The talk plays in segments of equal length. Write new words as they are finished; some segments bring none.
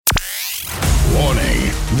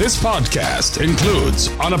This podcast includes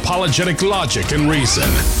unapologetic logic and reason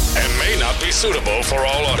and may not be suitable for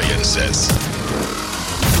all audiences.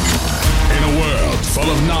 In a world full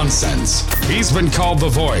of nonsense, he's been called the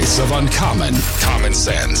voice of uncommon common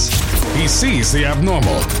sense. He sees the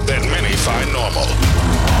abnormal that many find normal.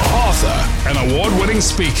 Author and award-winning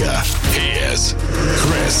speaker, he is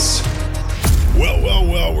Chris.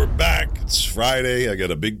 Well, we're back. It's Friday. I got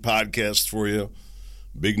a big podcast for you.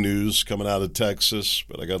 Big news coming out of Texas,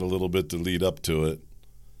 but I got a little bit to lead up to it.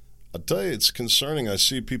 I'll tell you, it's concerning. I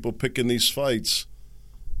see people picking these fights,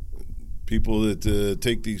 people that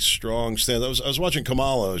take these strong stands. I was watching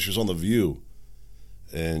Kamala. She was on The View,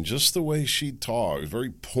 and just the way she talks, very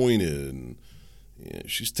pointed, and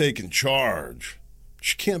she's taking charge.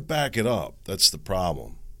 She can't back it up. That's the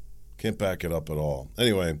problem. Can't back it up at all.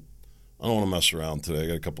 Anyway, I don't want to mess around today. I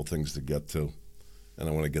got a couple things to get to, and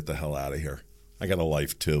I want to get the hell out of here. I got a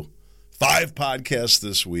life, too. 5 podcasts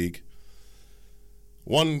this week.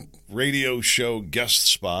 1 radio show guest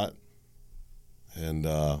spot. And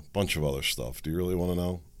a bunch of other stuff. Do you really want to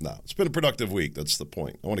know? No. It's been a productive week. That's the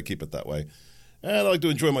point. I want to keep it that way. And I like to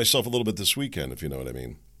enjoy myself a little bit this weekend, if you know what I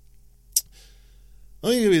mean.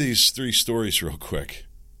 Let me give you these 3 stories real quick.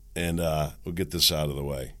 And we'll get this out of the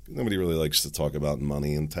way. Nobody really likes to talk about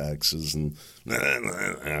money and taxes, and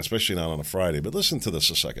especially not on a Friday. But listen to this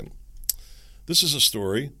a second. This is a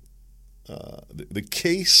story, the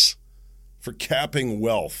case for capping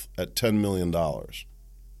wealth at $10 million.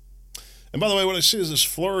 And by the way, what I see is this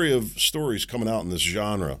flurry of stories coming out in this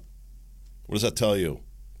genre. What does that tell you?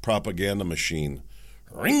 Propaganda machine.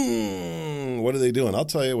 Ring! What are they doing? I'll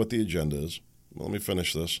tell you what the agenda is. Well, let me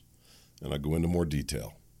finish this, and I'll go into more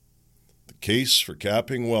detail. The case for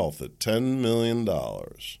capping wealth at $10 million.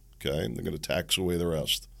 Okay, and they're going to tax away the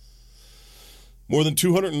rest. More than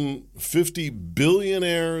 250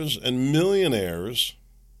 billionaires and millionaires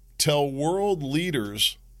tell world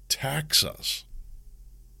leaders tax us.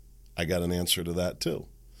 I got an answer to that, too.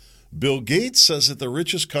 Bill Gates says that the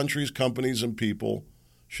richest countries, companies, and people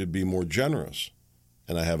should be more generous,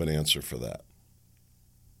 and I have an answer for that.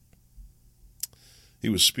 He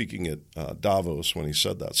was speaking at Davos when he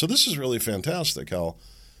said that. So this is really fantastic how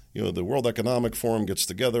the World Economic Forum gets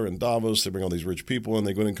together in Davos. They bring all these rich people in.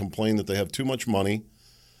 They go in and complain that they have too much money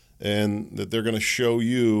and that they're going to show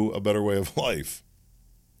you a better way of life.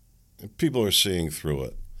 And people are seeing through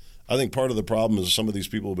it. I think part of the problem is some of these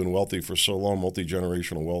people have been wealthy for so long,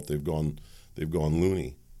 multi-generational wealth, they've gone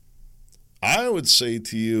loony. I would say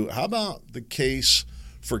to you, how about the case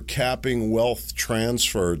for capping wealth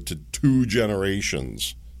transferred to 2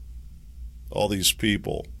 generations? All these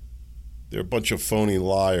people. They're a bunch of phony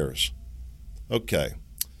liars. Okay.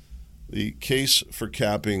 The case for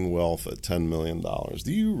capping wealth at $10 million.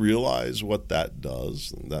 Do you realize what that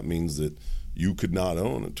does? That means that you could not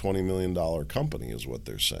own a $20 million company is what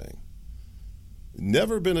they're saying.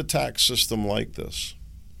 Never been a tax system like this.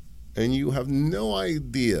 And you have no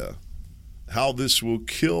idea how this will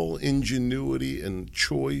kill ingenuity and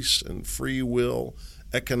choice and free will,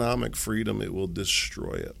 economic freedom. It will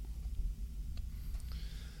destroy it.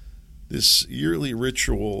 This yearly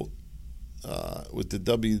ritual with the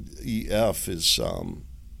WEF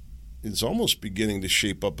is almost beginning to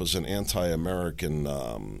shape up as an anti-American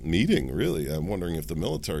meeting, really. I'm wondering if the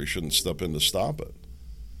military shouldn't step in to stop it.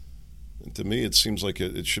 And to me, it seems like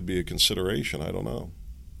it should be a consideration. I don't know.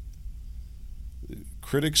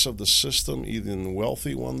 Critics of the system, even the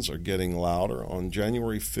wealthy ones, are getting louder. On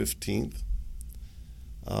January 15th,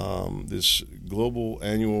 this global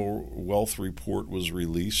annual wealth report was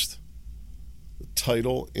released. The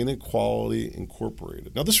title, Inequality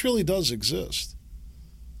Incorporated. Now, this really does exist.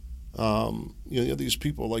 You have these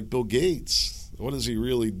people like Bill Gates. What has he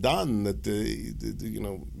really done that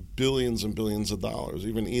billions and billions of dollars?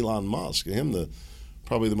 Even Elon Musk,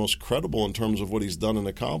 probably the most credible in terms of what he's done and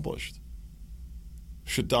accomplished.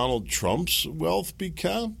 Should Donald Trump's wealth be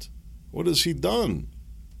capped? What has he done?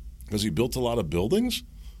 Has he built a lot of buildings?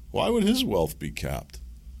 Why would his wealth be capped?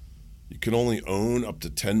 You can only own up to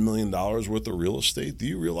 $10 million worth of real estate. Do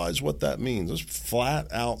you realize what that means? It's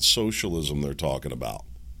flat-out socialism they're talking about.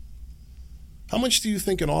 How much do you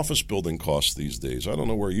think an office building costs these days? I don't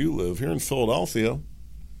know where you live. Here in Philadelphia,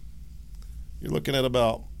 you're looking at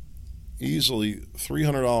about easily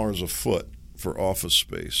 $300 a foot for office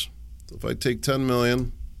space. So if I take $10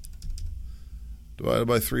 million divided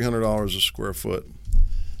by $300 a square foot,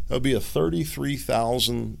 that would be a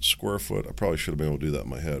 33,000 square foot. I probably should have been able to do that in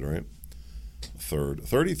my head, right?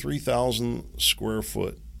 33,000 square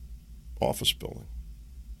foot office building.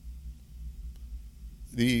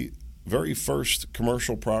 The very first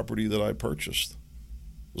commercial property that I purchased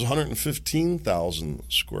was 115,000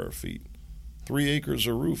 square feet. 3 acres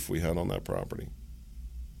of roof we had on that property.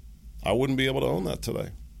 I wouldn't be able to own that today.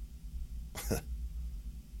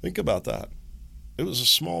 Think about that. It was a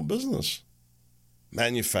small business.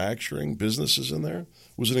 Manufacturing, businesses in there.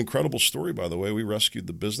 It was an incredible story, by the way. We rescued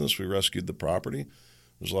the business. We rescued the property.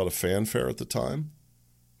 There was a lot of fanfare at the time.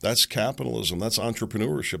 That's capitalism. That's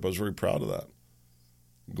entrepreneurship. I was very proud of that.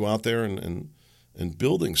 Go out there and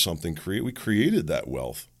building something. We created that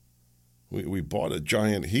wealth. We bought a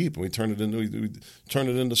giant heap and we turned it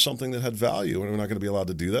into something that had value, and we're not going to be allowed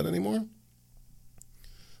to do that anymore?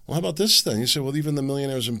 Well, how about this thing? You say, well, even the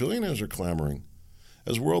millionaires and billionaires are clamoring.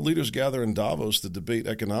 As world leaders gather in Davos to debate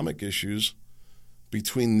economic issues,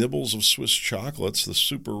 between nibbles of Swiss chocolates, the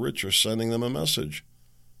super rich are sending them a message.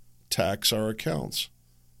 Tax our accounts.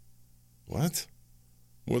 What?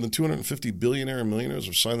 More than 250 billionaire and millionaires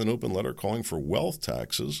have signed an open letter calling for wealth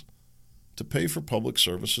taxes to pay for public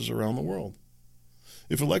services around the world.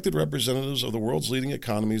 If elected representatives of the world's leading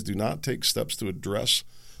economies do not take steps to address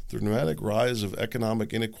the dramatic rise of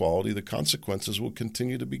economic inequality, the consequences will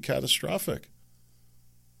continue to be catastrophic.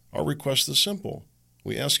 Our request is simple.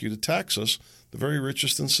 We ask you to tax us, the very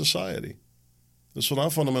richest in society. This will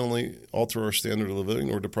not fundamentally alter our standard of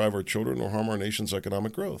living or deprive our children or harm our nation's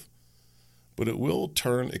economic growth. But it will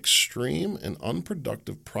turn extreme and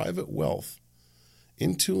unproductive private wealth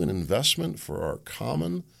into an investment for our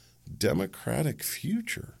common democratic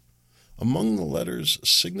future. Among the letter's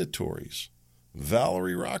signatories,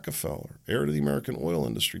 Valerie Rockefeller, heir to the American oil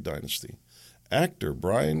industry dynasty, actor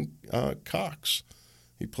Brian Cox,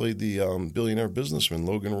 he played the billionaire businessman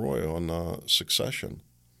Logan Roy on Succession,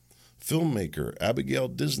 filmmaker Abigail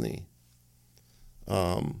Disney,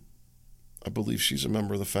 I believe she's a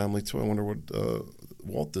member of the family too. I wonder what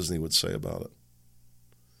Walt Disney would say about it.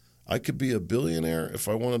 I could be a billionaire if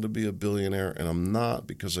I wanted to be a billionaire, and I'm not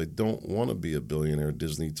because I don't want to be a billionaire,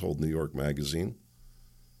 Disney told New York Magazine.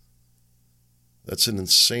 That's an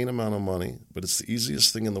insane amount of money, but it's the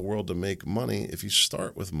easiest thing in the world to make money if you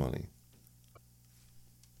start with money.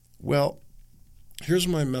 Well, here's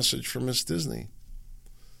my message for Miss Disney.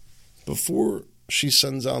 Before she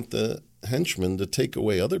sends out the henchmen to take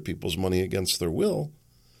away other people's money against their will,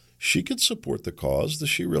 she could support the cause. Does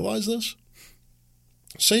she realize this?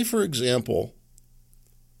 Say, for example,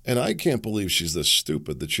 and I can't believe she's this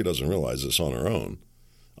stupid that she doesn't realize this on her own.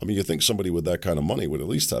 I mean, you think somebody with that kind of money would at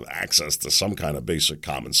least have access to some kind of basic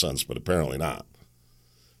common sense, but apparently not.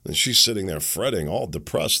 And she's sitting there fretting, all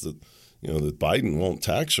depressed that, that Biden won't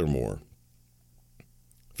tax her more.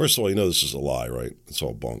 First of all, this is a lie, right? It's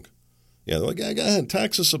all bunk. Yeah, they're like, yeah, go ahead,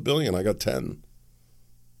 tax us $1 billion. I got 10.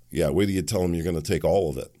 Yeah, wait till you tell them you're going to take all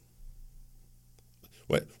of it.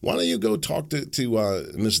 Wait, why don't you go talk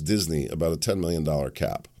to Miss Disney about a $10 million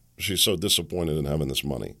cap? She's so disappointed in having this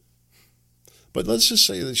money. But let's just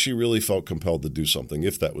say that she really felt compelled to do something,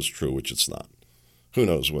 if that was true, which it's not. Who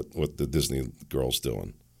knows what the Disney girl's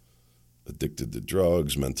doing? Addicted to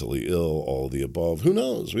drugs, mentally ill, all of the above. Who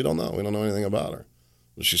knows? We don't know. We don't know anything about her.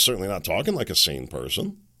 But she's certainly not talking like a sane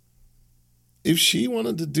person. If she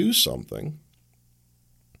wanted to do something,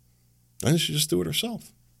 then she should just do it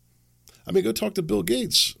herself. I mean, go talk to Bill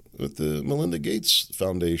Gates with the Melinda Gates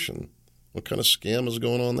Foundation. What kind of scam is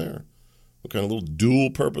going on there? What kind of little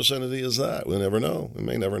dual-purpose entity is that? We'll never know. We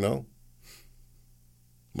may never know.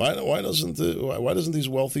 Why doesn't these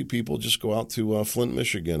wealthy people just go out to Flint,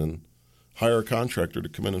 Michigan, and hire a contractor to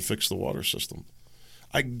come in and fix the water system?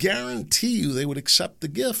 I guarantee you they would accept the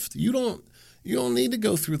gift. You don't need to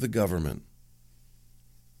go through the government.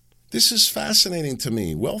 This is fascinating to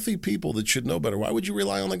me. Wealthy people that should know better. Why would you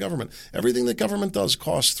rely on the government? Everything the government does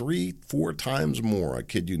costs 3-4 times more. I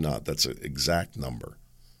kid you not. That's an exact number.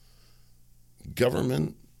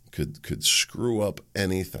 Government could screw up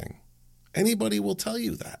anything. Anybody will tell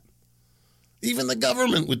you that. Even the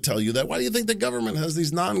government would tell you that. Why do you think the government has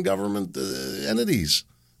these non-government entities?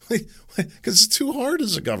 Because it's too hard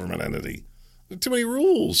as a government entity. There are too many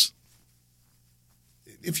rules.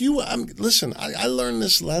 Listen, I learned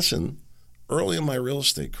this lesson early in my real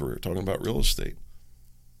estate career, talking about real estate.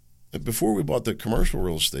 Before we bought the commercial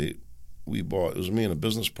real estate, it was me and a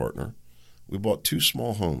business partner. We bought 2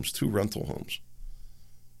 small homes, 2 rental homes.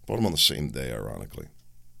 Bought them on the same day, ironically.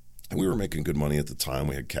 And we were making good money at the time.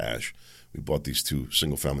 We had cash. We bought these 2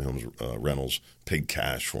 single-family homes, rentals, paid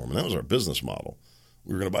cash for them. And that was our business model.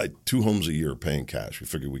 We were going to buy 2 homes a year paying cash. We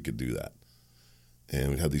figured we could do that. And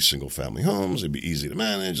we'd have these single-family homes. They'd be easy to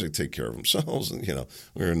manage. They'd take care of themselves. And,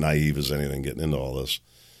 we were naive as anything getting into all this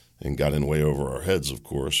and got in way over our heads, of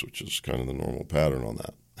course, which is kind of the normal pattern on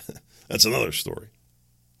that. That's another story.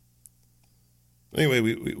 Anyway,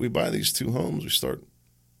 we buy these 2 homes. We start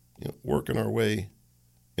working our way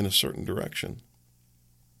in a certain direction.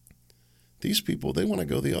 These people, they want to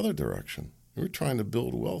go the other direction. We're trying to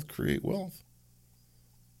build wealth, create wealth.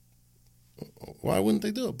 Why wouldn't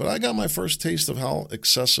they do it? But I got my first taste of how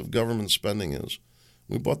excessive government spending is.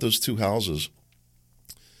 We bought those 2 houses,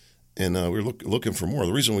 and we were looking for more.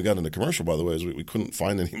 The reason we got into commercial, by the way, is we couldn't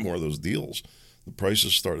find any more of those deals. The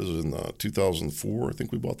prices started in 2004. I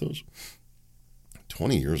think we bought those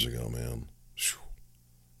 20 years ago, man.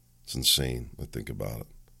 It's insane. I think about it.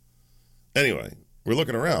 Anyway, we're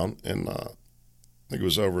looking around, and I think it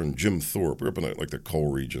was over in Jim Thorpe. We're up in the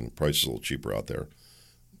coal region. Prices a little cheaper out there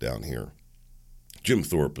down here. Jim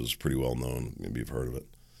Thorpe is pretty well known. Maybe you've heard of it.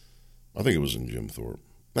 I think it was in Jim Thorpe.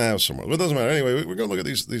 It was somewhere. But it doesn't matter. Anyway, we're going to look at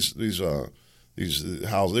these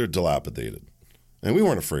houses. They're dilapidated. And we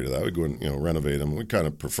weren't afraid of that. We'd go and renovate them. We kind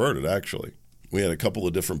of preferred it, actually. We had a couple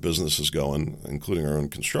of different businesses going, including our own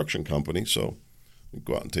construction company. So we'd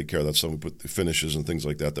go out and take care of that stuff. We put the finishes and things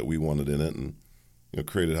like that we wanted in it and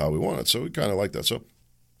create it how we wanted. So we kind of like that. So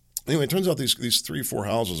anyway, it turns out these 3-4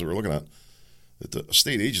 houses that we're looking at, that the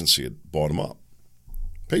state agency had bought them up,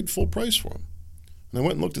 paid full price for them. And I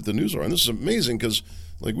went and looked at the news article. And this is amazing because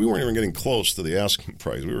we weren't even getting close to the asking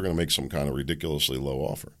price. We were going to make some kind of ridiculously low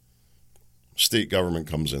offer. State government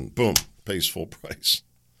comes in, boom, pays full price.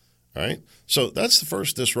 All right? So that's the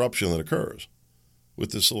first disruption that occurs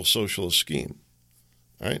with this little socialist scheme.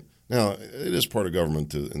 All right? Now, it is part of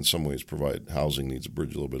government to, in some ways, provide housing needs,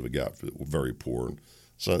 bridge a little bit of a gap for the very poor.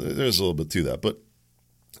 So there's a little bit to that. But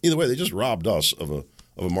either way, they just robbed us of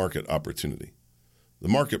a market opportunity. The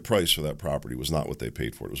market price for that property was not what they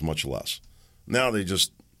paid for it. It was much less. Now they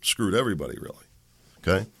just screwed everybody, really.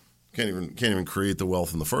 Okay? Can't even create the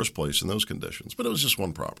wealth in the first place in those conditions. But it was just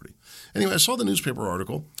one property. Anyway, I saw the newspaper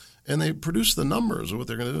article, and they produced the numbers of what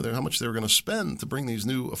they're going to do, how much they were going to spend to bring these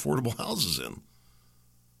new affordable houses in.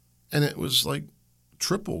 And it was like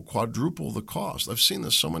triple, quadruple the cost. I've seen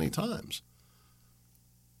this so many times.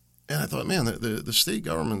 And I thought, man, the state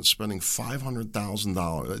government is spending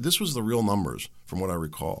 $500,000. This was the real numbers from what I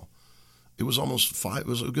recall. It was it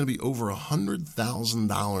was going to be over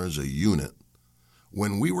 $100,000 a unit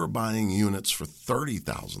when we were buying units for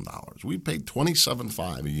 $30,000. We paid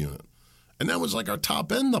 $27,500 a unit. And that was like our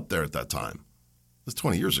top end up there at that time. That's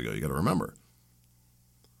 20 years ago, you got to remember.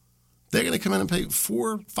 They're going to come in and pay 4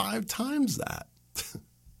 or 5 times that.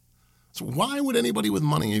 So why would anybody with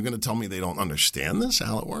money, you're going to tell me they don't understand this,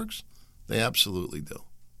 how it works? They absolutely do.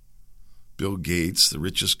 Bill Gates, the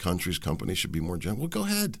richest country's company, should be more generous. Well, go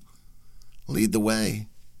ahead. Lead the way.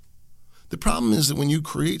 The problem is that when you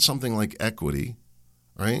create something like equity,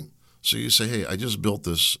 right? So you say, hey, I just built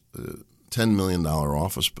this $10 million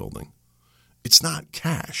office building. It's not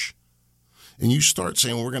cash. And you start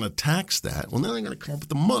saying, well, we're going to tax that. Well, then they're going to come up with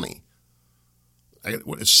the money.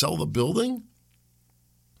 Sell the building?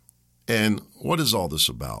 And what is all this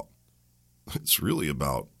about? It's really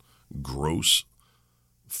about gross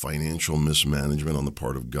financial mismanagement on the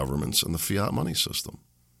part of governments and the fiat money system.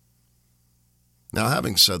 Now,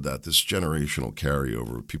 having said that, this generational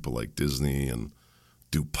carryover of people like Disney and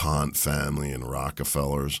DuPont family and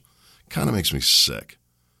Rockefellers kind of makes me sick.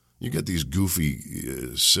 You get these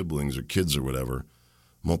goofy siblings or kids or whatever,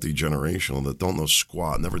 multi-generational, that don't know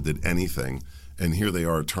squat, never did anything, and here they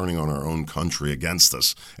are turning on our own country against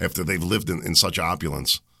us after they've lived in such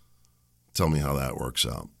opulence. Tell me how that works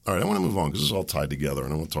out. All right, I want to move on because this is all tied together,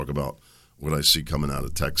 and I want to talk about what I see coming out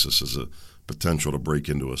of Texas as a potential to break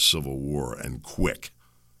into a civil war, and quick.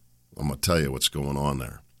 I'm going to tell you what's going on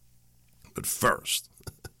there. But first,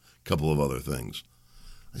 a couple of other things.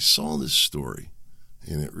 I saw this story,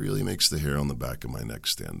 and it really makes the hair on the back of my neck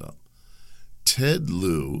stand up. Ted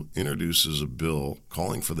Lieu introduces a bill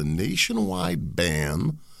calling for the nationwide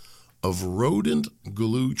ban of rodent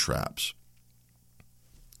glue traps,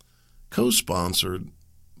 co-sponsored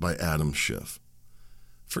by Adam Schiff.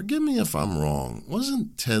 Forgive me if I'm wrong.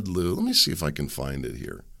 Wasn't Ted Lieu, let me see if I can find it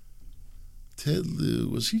here. Ted Lieu,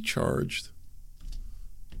 was he charged?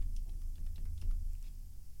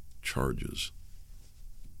 Charges.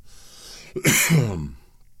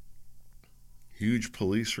 Huge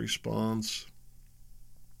police response.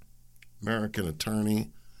 American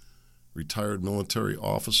attorney, retired military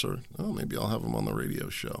officer. Oh, maybe I'll have him on the radio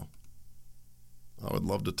show. I would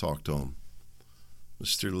love to talk to him.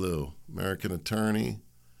 Mr. Lieu, American attorney,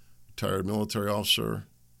 retired military officer.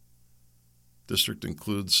 District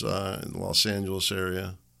includes in the Los Angeles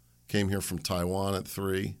area. Came here from Taiwan at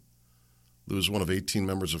 3. Lieu is one of 18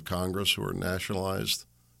 members of Congress who are naturalized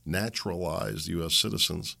U.S.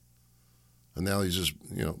 citizens. And now he's just,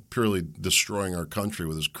 purely destroying our country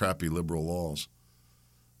with his crappy liberal laws.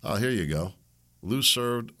 Here you go. Lou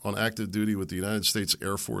served on active duty with the United States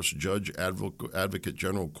Air Force Judge Advocate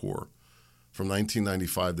General Corps from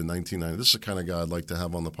 1995 to 1990. This is the kind of guy I'd like to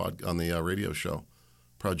have on the radio show,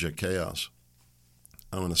 Project Chaos.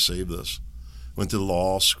 I'm going to save this. Went to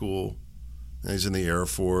law school. He's in the Air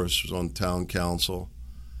Force. Was on town council.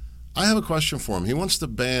 I have a question for him. He wants to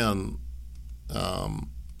ban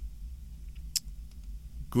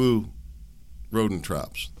glue rodent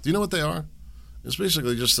traps. Do you know what they are? It's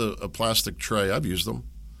basically just a plastic tray. I've used them.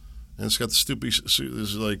 And it's got the stupid,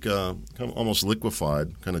 it's like kind of almost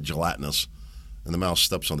liquefied, kind of gelatinous. And the mouse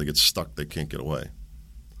steps on it, they get stuck, they can't get away.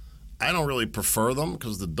 I don't really prefer them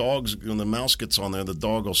because the dogs, when the mouse gets on there, the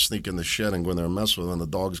dog will sneak in the shed and go in there and mess with them. And the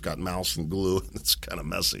dog's got mouse and glue, and it's kind of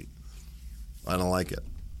messy. I don't like it.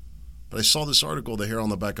 But I saw this article, the hair on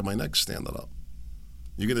the back of my neck standing up.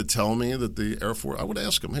 You going to tell me that the Air Force, I would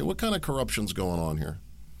ask them, hey, what kind of corruption's going on here?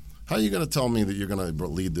 How are you going to tell me that you're going to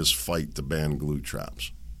lead this fight to ban glue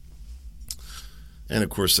traps? And, of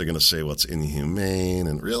course, they're going to say, well, it's inhumane.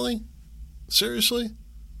 And really? Seriously?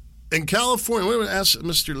 In California, we're going to ask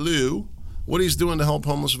Mr. Liu what he's doing to help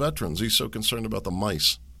homeless veterans. He's so concerned about the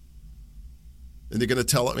mice. And they're going to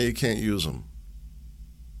tell me you can't use them.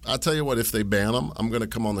 I'll tell you what, if they ban them, I'm going to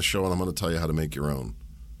come on the show and I'm going to tell you how to make your own.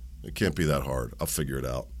 It can't be that hard. I'll figure it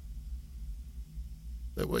out.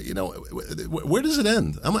 You know, where does it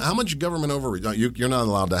end? How much government overreach? You're not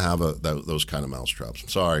allowed to have those kind of mouse traps. I'm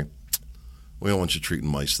sorry. We don't want you treating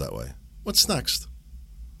mice that way. What's next?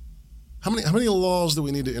 How many laws do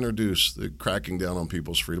we need to introduce cracking down on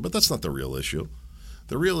people's freedom? But that's not the real issue.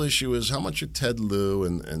 The real issue is how much are Ted Lieu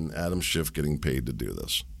and Adam Schiff getting paid to do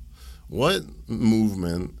this? What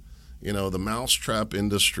movement, the mousetrap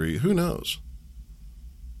industry, who knows?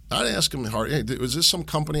 I'd ask him hard, hey, was this some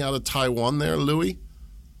company out of Taiwan there, Louis?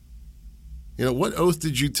 What oath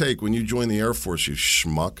did you take when you joined the Air Force, you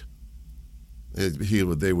schmuck?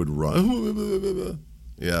 They would run.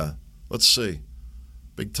 Yeah, let's see.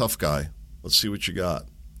 Big tough guy. Let's see what you got.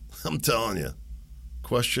 I'm telling you.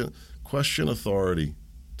 Question authority.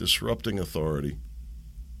 Disrupting authority.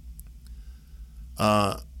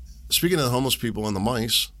 Speaking of the homeless people and the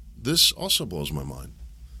mice, this also blows my mind.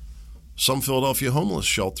 Some Philadelphia homeless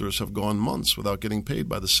shelters have gone months without getting paid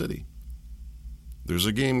by the city. There's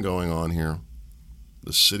a game going on here.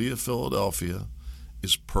 The city of Philadelphia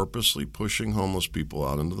is purposely pushing homeless people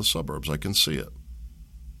out into the suburbs. I can see it.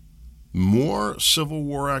 More Civil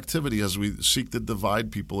War activity as we seek to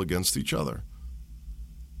divide people against each other.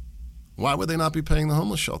 Why would they not be paying the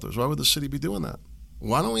homeless shelters? Why would the city be doing that?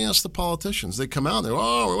 Why don't we ask the politicians? They come out and they're,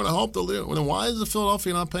 we're going to help the live. Then why is the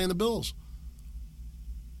Philadelphia not paying the bills?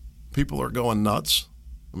 People are going nuts.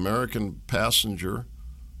 American passenger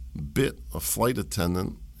bit a flight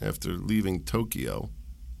attendant after leaving Tokyo.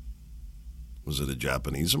 Was it a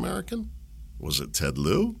Japanese American? Was it Ted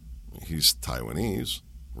Lieu? He's Taiwanese.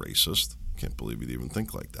 Racist. Can't believe he'd even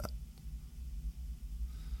think like that.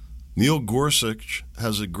 Neil Gorsuch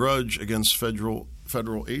has a grudge against federal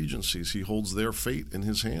agencies. He holds their fate in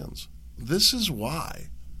his hands. This is why.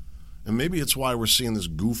 And maybe it's why we're seeing this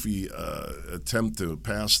goofy attempt to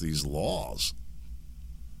pass these laws.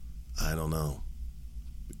 I don't know.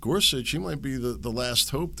 Gorsuch, he might be the last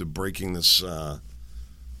hope to breaking this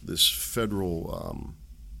this federal,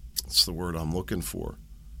 what's the word I'm looking for,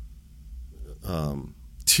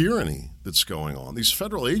 tyranny that's going on. These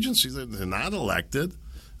federal agencies, they're not elected,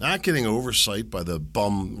 not getting oversight by the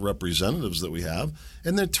bum representatives that we have,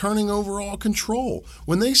 and they're turning over all control.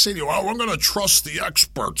 When they say to you, we're going to trust the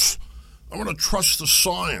experts, I'm going to trust the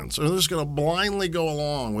science, and they're just going to blindly go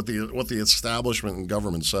along with what the establishment and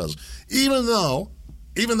government says, even though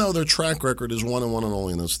their track record is one and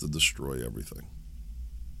only, and that's to destroy everything.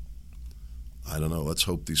 I don't know. Let's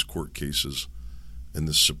hope these court cases in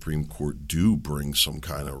the Supreme Court do bring some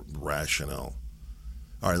kind of rationale.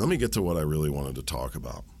 All right, let me get to what I really wanted to talk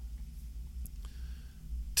about.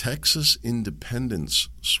 Texas independence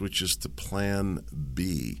switches to Plan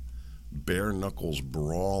B, bare knuckles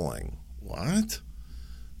brawling. What?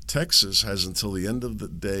 Texas has until the end of the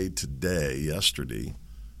day today, yesterday,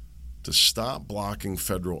 to stop blocking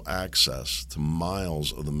federal access to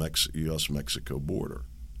miles of the U.S.-Mexico border.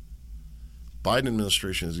 Biden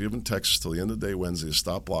administration has given Texas till the end of the day Wednesday to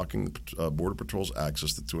stop blocking Border Patrol's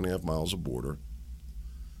access to 2.5 miles of border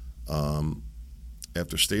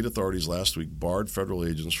after state authorities last week barred federal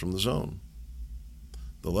agents from the zone.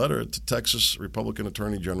 The letter to Texas Republican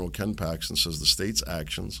Attorney General Ken Paxton says the state's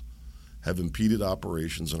actions have impeded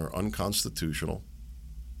operations and are unconstitutional.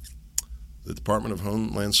 The Department of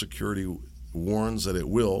Homeland Security warns that it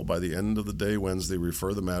will, by the end of the day Wednesday,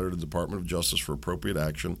 refer the matter to the Department of Justice for appropriate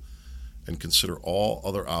action and consider all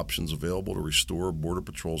other options available to restore Border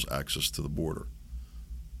Patrol's access to the border.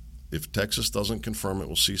 If Texas doesn't confirm, it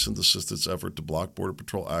will cease and desist its effort to block Border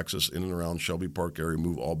Patrol access in and around Shelby Park area,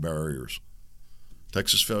 remove all barriers.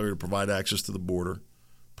 Texas' failure to provide access to the border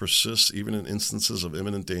persists even in instances of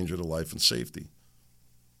imminent danger to life and safety.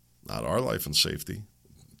 Not our life and safety.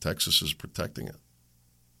 Texas is protecting it.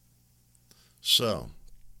 So,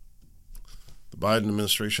 the Biden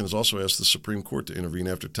administration has also asked the Supreme Court to intervene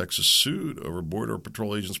after Texas sued over Border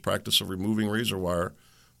Patrol agents' practice of removing razor wire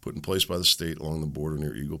put in place by the state along the border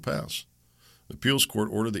near Eagle Pass. The appeals court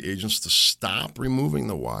ordered the agents to stop removing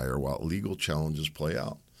the wire while legal challenges play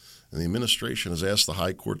out. And the administration has asked the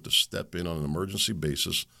high court to step in on an emergency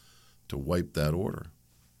basis to wipe that order.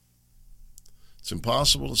 It's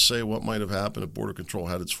impossible to say what might have happened if Border Control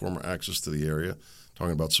had its former access to the area,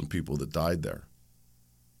 talking about some people that died there.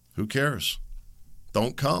 Who cares?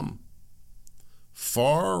 Don't come.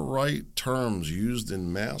 Far-right terms used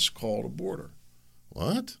in mass call to border.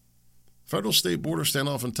 What? Federal state border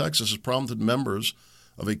standoff in Texas has prompted members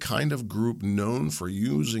of a kind of group known for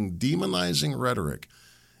using demonizing rhetoric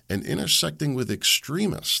and intersecting with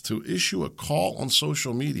extremists to issue a call on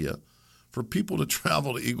social media for people to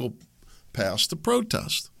travel to Eagle Pass to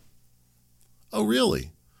protest. Oh,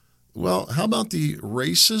 really? Well, how about the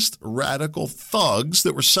racist, radical thugs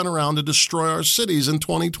that were sent around to destroy our cities in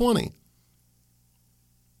 2020?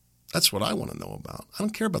 That's what I want to know about. I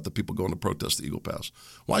don't care about the people going to protest the Eagle Pass.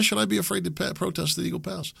 Why should I be afraid to protest the Eagle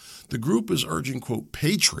Pass? The group is urging, quote,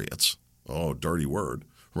 patriots, oh, dirty word,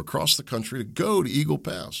 from across the country to go to Eagle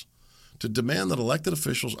Pass to demand that elected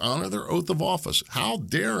officials honor their oath of office. How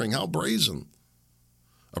daring, how brazen.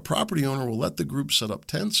 A property owner will let the group set up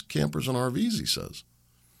tents, campers, and RVs, he says.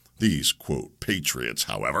 These, quote, patriots,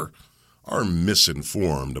 however, are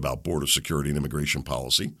misinformed about border security and immigration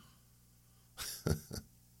policy.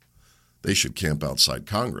 They should camp outside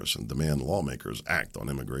Congress and demand lawmakers act on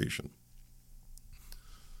immigration.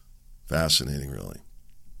 Fascinating, really.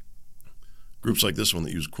 Groups like this one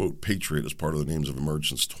that use, quote, patriot as part of the names have emerged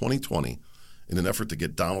since 2020 in an effort to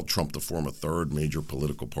get Donald Trump to form a third major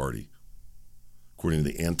political party, according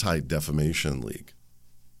to the Anti-Defamation League,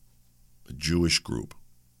 a Jewish group.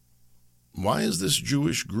 Why is this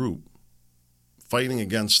Jewish group fighting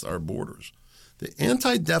against our borders? The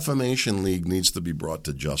Anti-Defamation League needs to be brought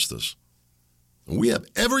to justice. And we have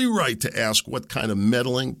every right to ask what kind of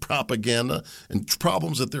meddling, propaganda, and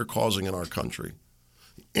problems that they're causing in our country.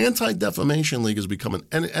 The Anti-Defamation League has become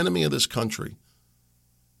an enemy of this country.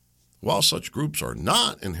 While such groups are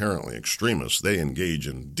not inherently extremists, they engage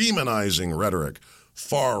in demonizing rhetoric,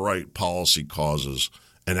 far-right policy causes,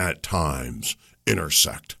 and at times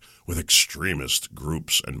intersect with extremist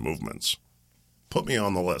groups and movements. Put me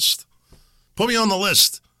on the list. Put me on the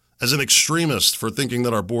list as an extremist for thinking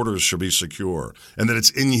that our borders should be secure and that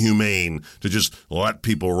it's inhumane to just let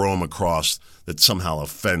people roam across, that somehow a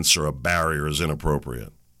fence or a barrier is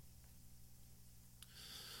inappropriate.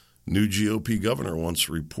 New GOP governor wants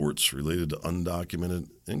reports related to undocumented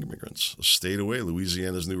immigrants. A state away,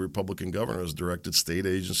 Louisiana's new Republican governor has directed state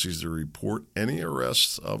agencies to report any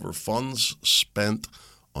arrests of or funds spent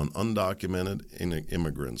on undocumented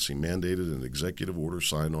immigrants. He mandated an executive order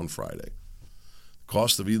signed on Friday. The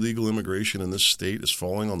cost of illegal immigration in this state is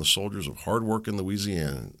falling on the shoulders of hardworking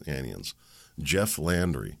Louisianians. Jeff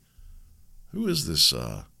Landry. Who is this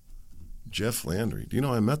Jeff Landry? Do you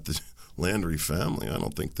know I met the Landry family? I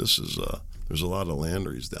don't think this is, there's a lot of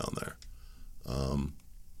Landrys down there.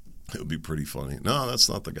 It would be pretty funny. No, that's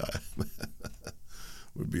not the guy.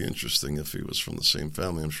 It would be interesting if he was from the same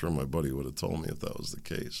family. I'm sure my buddy would have told me if that was the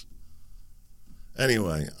case.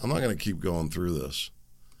 Anyway, I'm not going to keep going through this,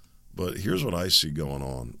 but here's what I see going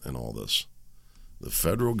on in all this. The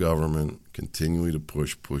federal government continuing to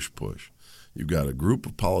push. You've got a group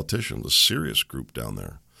of politicians, a serious group down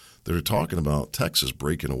there, that are talking about Texas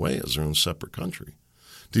breaking away as their own separate country.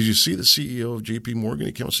 Did you see the CEO of J.P. Morgan?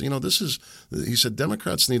 He came and said, he said,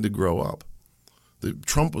 Democrats need to grow up.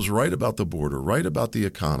 Trump was right about the border, right about the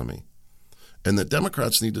economy, and that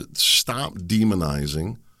Democrats need to stop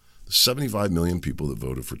demonizing the 75 million people that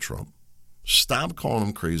voted for Trump. Stop calling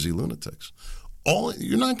them crazy lunatics.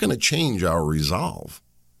 You're not going to change our resolve.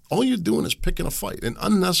 All you're doing is picking a fight, an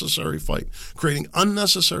unnecessary fight, creating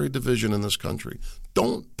unnecessary division in this country.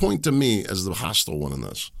 Don't point to me as the hostile one in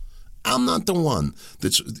this. I'm not the one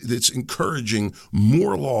that's encouraging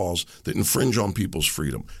more laws that infringe on people's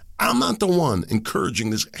freedom. I'm not the one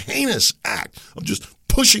encouraging this heinous act of just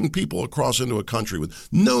pushing people across into a country with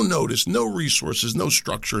no notice, no resources, no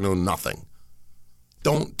structure, no nothing.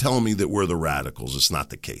 Don't tell me that we're the radicals. It's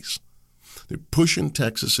not the case. They're pushing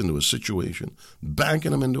Texas into a situation,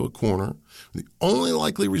 backing them into a corner. The only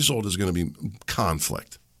likely result is going to be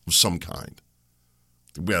conflict of some kind.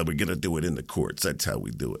 Well, we're going to do it in the courts. That's how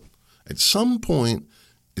we do it. At some point,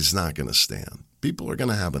 it's not going to stand. People are going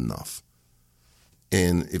to have enough.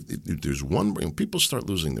 And if there's one, when people start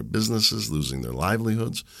losing their businesses, losing their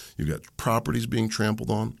livelihoods, you've got properties being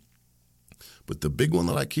trampled on. But the big one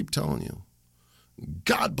that I keep telling you,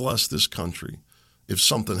 God bless this country if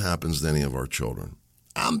something happens to any of our children.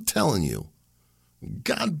 I'm telling you,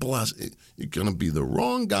 God bless it. You're going to be the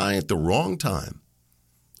wrong guy at the wrong time.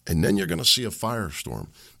 And then you're going to see a firestorm.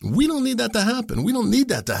 We don't need that to happen. We don't need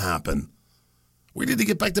that to happen. We need to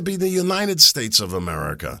get back to being the United States of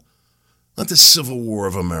America, not the Civil War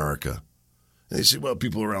of America. And they say, well,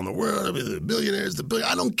 people around the world, the billionaires,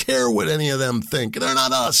 I don't care what any of them think. They're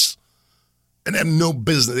not us. And they have no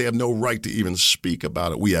business. They have no right to even speak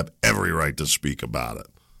about it. We have every right to speak about it.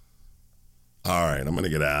 All right, I'm going to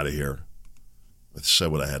get out of here. I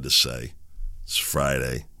said what I had to say. It's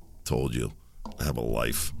Friday. Told you. I have a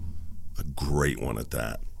life. A great one at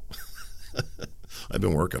that. I've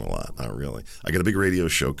been working a lot. Not really. I got a big radio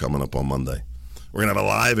show coming up on Monday. We're going to have a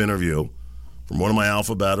live interview from one of my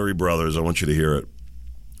Alpha Battery brothers. I want you to hear it.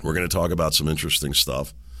 We're going to talk about some interesting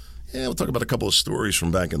stuff. Yeah, we'll talk about a couple of stories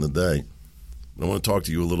from back in the day. I want to talk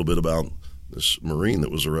to you a little bit about this Marine that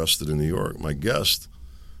was arrested in New York. My guest,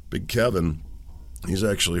 Big Kevin, he's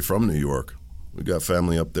actually from New York. We've got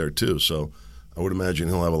family up there too, so I would imagine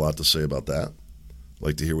he'll have a lot to say about that. I'd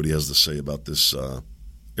like to hear what he has to say about this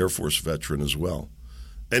Air Force veteran as well.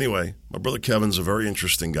 Anyway, my brother Kevin's a very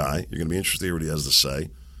interesting guy. You're going to be interested to hear what he has to say.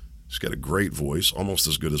 He's got a great voice, almost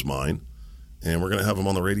as good as mine, and we're going to have him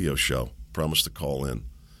on the radio show. Promise to call in.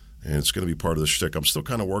 And it's going to be part of the shtick. I'm still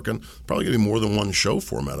kind of working. Probably going to be more than one show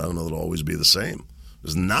format. I don't know that it'll always be the same.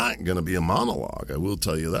 It's not going to be a monologue. I will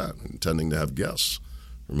tell you that. I'm intending to have guests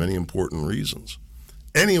for many important reasons.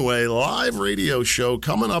 Anyway, live radio show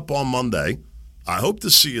coming up on Monday. I hope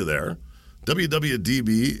to see you there.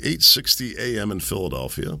 WWDB 860 AM in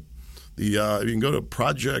Philadelphia. You can go to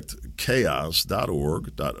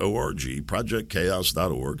projectchaos.org,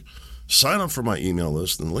 projectchaos.org. Sign up for my email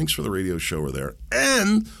list, and links for the radio show are there.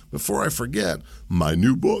 And before I forget, my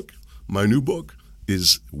new book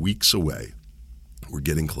is weeks away. We're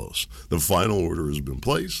getting close. The final order has been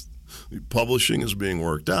placed. The publishing is being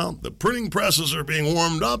worked out. The printing presses are being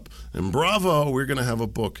warmed up. And bravo, we're going to have a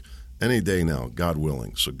book any day now, God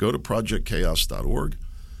willing. So go to projectchaos.org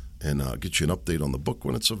and get you an update on the book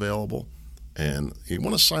when it's available. And you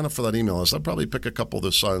want to sign up for that email list. I'll probably pick a couple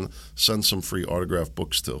to send some free autographed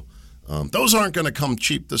books to. Those aren't going to come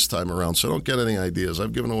cheap this time around, so don't get any ideas.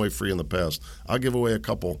 I've given away free in the past. I'll give away a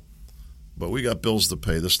couple, but we got bills to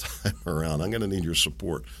pay this time around. I'm going to need your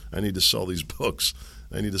support. I need to sell these books.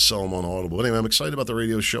 I need to sell them on Audible. But anyway, I'm excited about the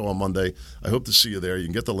radio show on Monday. I hope to see you there. You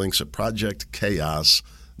can get the links at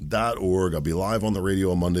projectchaos.org. I'll be live on the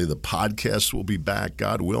radio on Monday. The podcast will be back,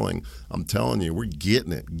 God willing. I'm telling you, we're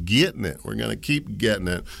getting it. We're going to keep getting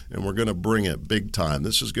it, and we're going to bring it big time.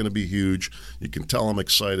 This is going to be huge. You can tell I'm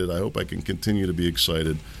excited. I hope I can continue to be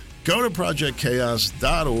excited. Go to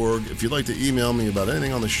projectchaos.org. If you'd like to email me about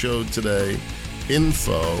anything on the show today,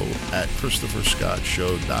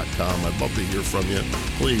 info@ChristopherScottShow.com. I'd love to hear from you.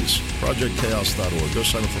 Please, projectchaos.org. Go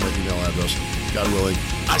sign up for my email address. God willing,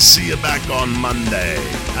 I'll see you back on Monday.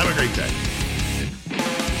 Have a great day.